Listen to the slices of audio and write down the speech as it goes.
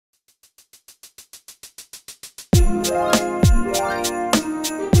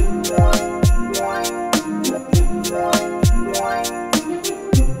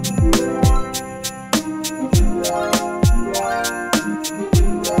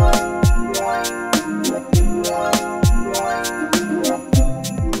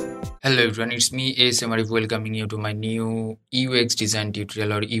Hello everyone, it's me ASM Arif welcoming you to my new UX design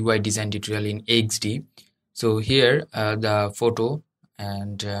tutorial or UI design tutorial in XD. So here the photo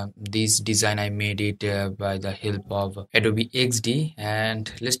and this design I made it by the help of Adobe XD,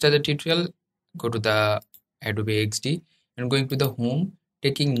 and let's start the tutorial. Go to the Adobe XD and going to the home,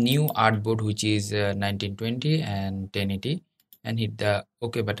 taking new artboard which is 1920 and 1080 and hit the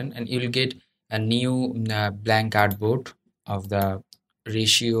OK button, and you will get a new blank artboard of the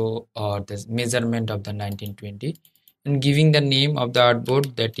ratio or the measurement of the 1920, and giving the name of the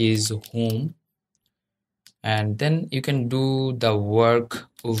artboard, that is home, and then you can do the work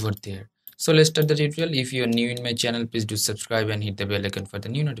over there. So let's start the tutorial. If you are new in my channel, please do subscribe and hit the bell icon for the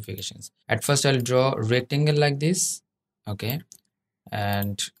new notifications. At first I'll draw a rectangle like this, okay,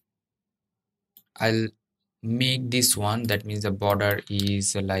 and I'll make this one, that means the border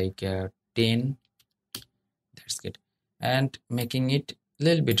is like 10, that's good, and making it a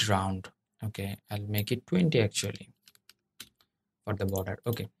little bit round. Okay, I'll make it 20 actually for the border.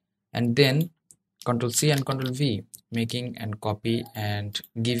 Okay, and then Ctrl C and Ctrl V, making and copy and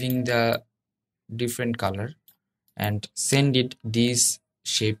giving the different color and send it this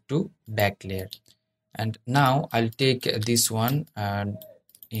shape to back layer. And now I'll take this one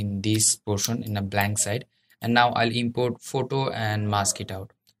in this portion in a blank side, and now I'll import photo and mask it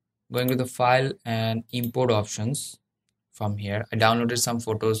out. Going to the file and import options. From here I downloaded some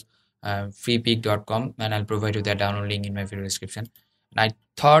photos, freepik.com, and I'll provide you the download link in my video description. And I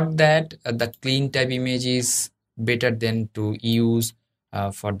thought that the clean type image is better than to use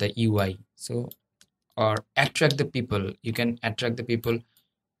for the UI, so or attract the people. You can attract the people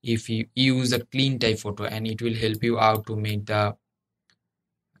if you use a clean type photo, and it will help you out to make the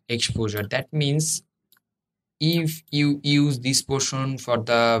exposure. That means if you use this portion for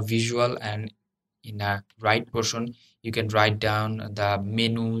the visual and in a right portion you can write down the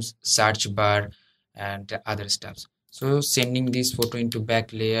menus, search bar, and other stuffs. So sending this photo into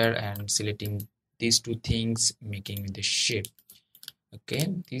back layer and selecting these two things, making the shape. Okay,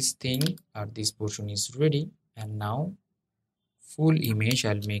 this thing or this portion is ready, and now full image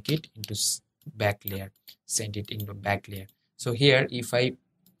I'll make it into back layer, send it into back layer. So here if I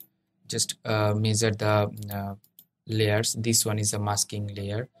just measure the layers, this one is a masking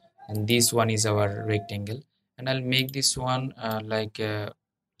layer and this one is our rectangle, and I'll make this one like a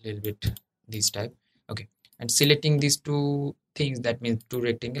little bit this type. Okay, and selecting these two things, that means two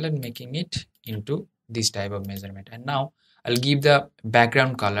rectangle, and making it into this type of measurement. And now I'll give the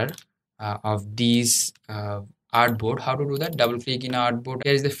background color of these artboard. How to do that? Double click in artboard.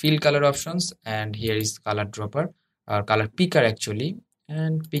 Here is the fill color options, and here is color dropper or color picker actually,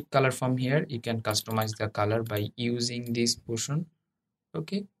 and pick color from here. You can customize the color by using this portion.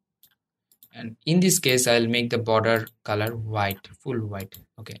 Okay, and in this case I'll make the border color white, full white.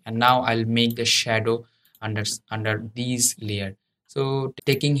 Okay, and now I'll make the shadow under these layer. So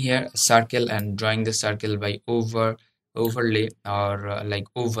taking here a circle and drawing the circle by overlay or like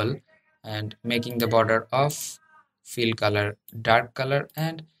oval, and making the border of fill color dark color,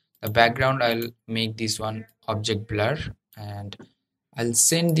 and the background I'll make this one object blur, and I'll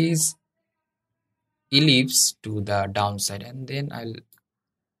send this ellipse to the downside, and then I'll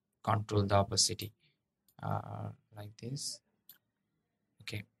control the opacity like this.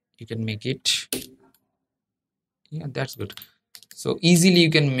 Okay, you can make it, yeah, that's good. So easily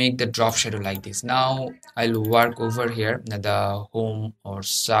you can make the drop shadow like this. Now I'll work over here the home or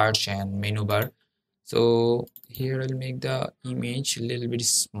search and menu bar. So here I'll make the image a little bit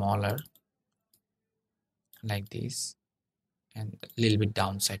smaller like this and a little bit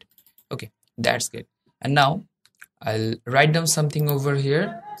downside. Okay, that's good. And now I'll write down something over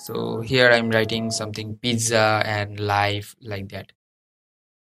here. So here I'm writing something pizza and life like that.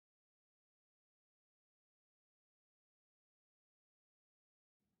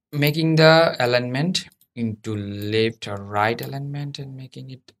 Making the alignment into left or right alignment and making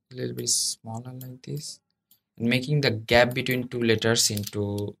it a little bit smaller like this, and making the gap between two letters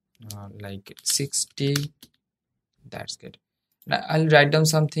into like 60. That's good. Now I'll write down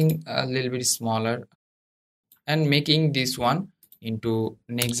something a little bit smaller and making this one into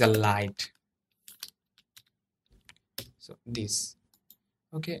next a light. So this,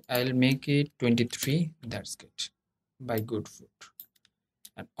 okay, I'll make it 23. That's good, by good foot,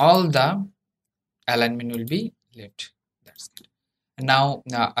 and all the alignment will be left. That's good. And now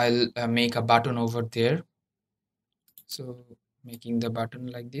I'll make a button over there. So making the button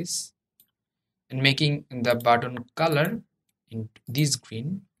like this and making the button color in this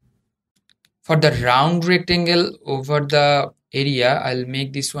green. For the round rectangle over the area, I'll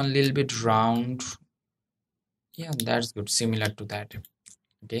make this one a little bit round. Yeah, that's good, similar to that.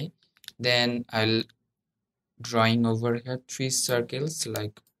 Okay, Then I'll drawing over here 3 circles,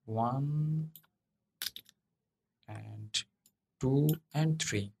 like 1 and 2 and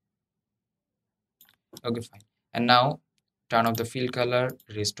 3. Okay, fine. And now turn off the fill color,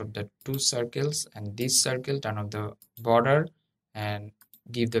 rest of the 2 circles, and this circle, turn off the border and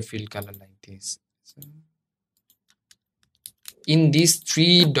give the fill color like this. So in these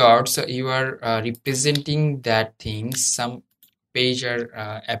 3 dots, you are representing that things. Some page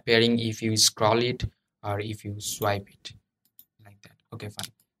are appearing if you scroll it or if you swipe it, like that. Okay,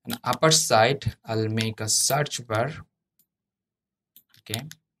 fine. On the upper side, I'll make a search bar. Okay,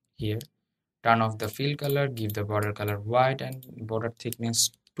 here turn off the fill color, give the border color white, and border thickness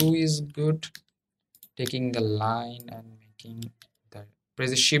 2 is good. Taking the line and making the,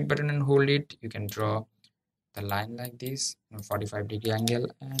 press the shift button and hold it, you can draw the line like this, 45-degree angle,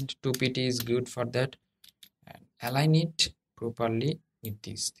 and 2pt is good for that. And align it properly with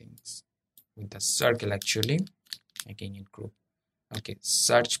these things, with the circle actually, making it group. Okay,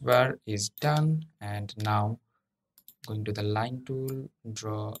 search bar is done, and now going to the line tool,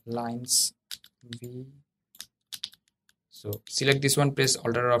 draw lines V. So select this one, press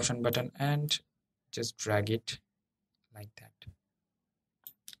Alt or Option button, and just drag it like that.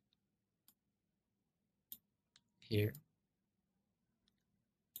 Here.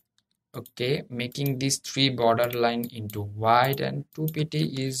 Okay, making these 3 border line into white and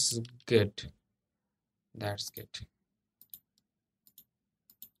 2pt is good. That's good.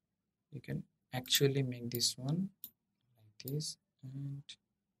 You can actually make this one like this and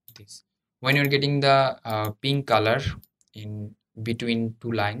this. When you're getting the pink color in between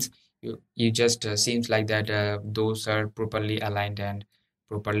 2 lines, you just seems like that those are properly aligned and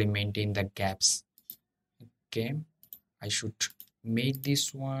properly maintain the gaps. Okay, I should make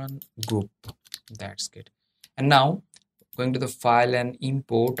this one group. That's good. And now going to the file and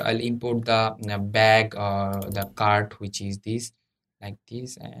import, I'll import the bag or the cart, which is this, like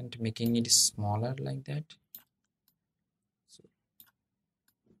this, and making it smaller like that. So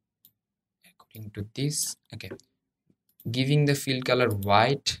according to this, okay, giving the fill color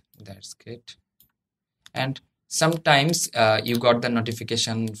white. That's good. And sometimes you got the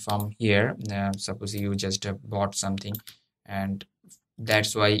notification from here, suppose you just bought something, and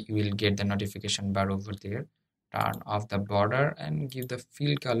that's why you will get the notification bar over there. Turn off the border and give the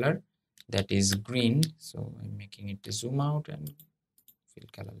fill color, that is green. So I'm making it to zoom out and fill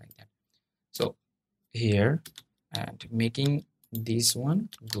color like that. So here, and making this one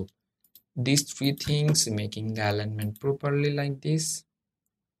group, these 3 things, making the alignment properly like this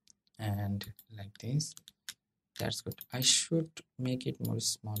and like this. That's good. I should make it more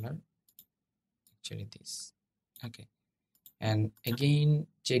smaller, actually this. Okay, and again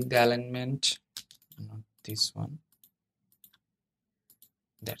check the alignment, not this one.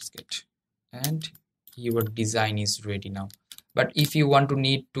 That's good. And your design is ready now. But if you want to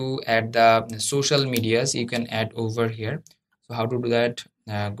need to add the social medias, you can add over here. So how to do that?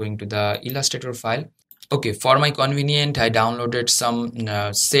 Going to the Illustrator file. Okay, for my convenient, I downloaded some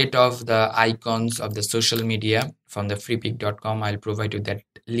set of the icons of the social media from the freepik.com. I'll provide you that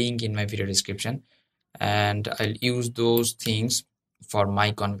link in my video description, and I'll use those things for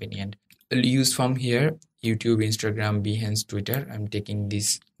my convenient. I'll use from here YouTube, Instagram, Behance, Twitter. I'm taking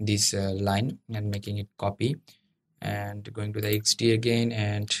this line and making it copy, and going to the XD again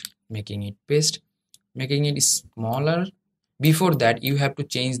and making it paste, making it smaller. Before that, you have to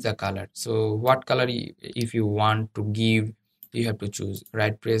change the color. So what color if you want to give, you have to choose,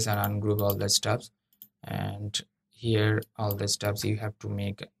 right press and ungroup all the stuffs, and here all the stuffs you have to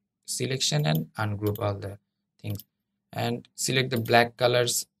make selection and ungroup all the things, and select the black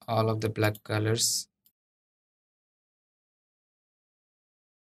colors, all of the black colors.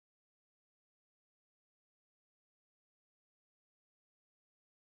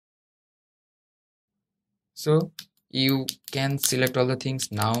 So you can select all the things,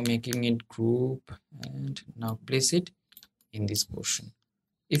 now making it group, and now place it in this portion.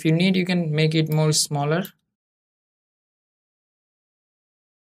 If you need, you can make it more smaller.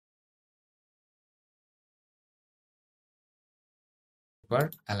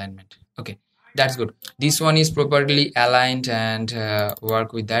 Alignment. Okay, that's good. This one is properly aligned, and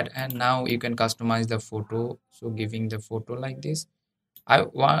work with that. And now you can customize the photo. So giving the photo like this.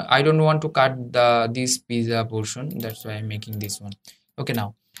 I don't want to cut this pizza portion, that's why I'm making this one. Okay,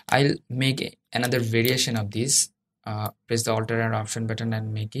 now I'll make another variation of this. Press the Alt and Option button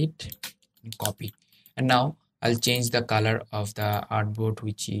and make it copy. And now I'll change the color of the artboard,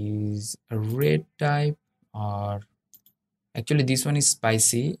 which is a red type, or actually this one is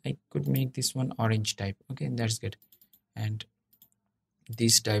spicy. I could make this one orange type. Okay, that's good. And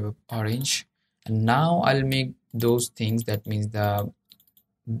this type of orange, and now I'll make those things, that means the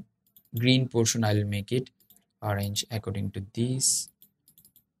green portion I'll make it orange according to this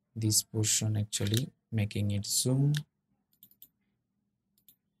portion, actually making it zoom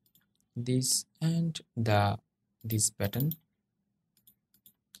this and this button.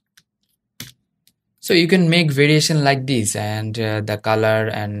 So you can make variation like this, and the color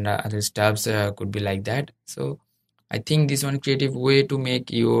and other stuffs could be like that. So I think this one creative way to make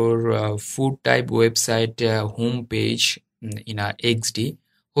your food type website home page in a XD.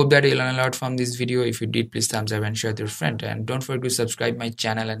 Hope that you learn a lot from this video. If you did, please thumbs up and share with your friend, and don't forget to subscribe my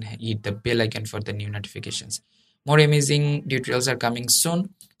channel and hit the bell icon for the new notifications. More amazing tutorials are coming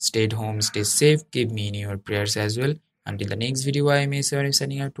soon. Stay at home, stay safe, keep me in your prayers as well. Until the next video, I am Asmarif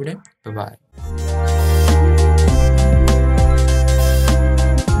signing out today. Bye bye.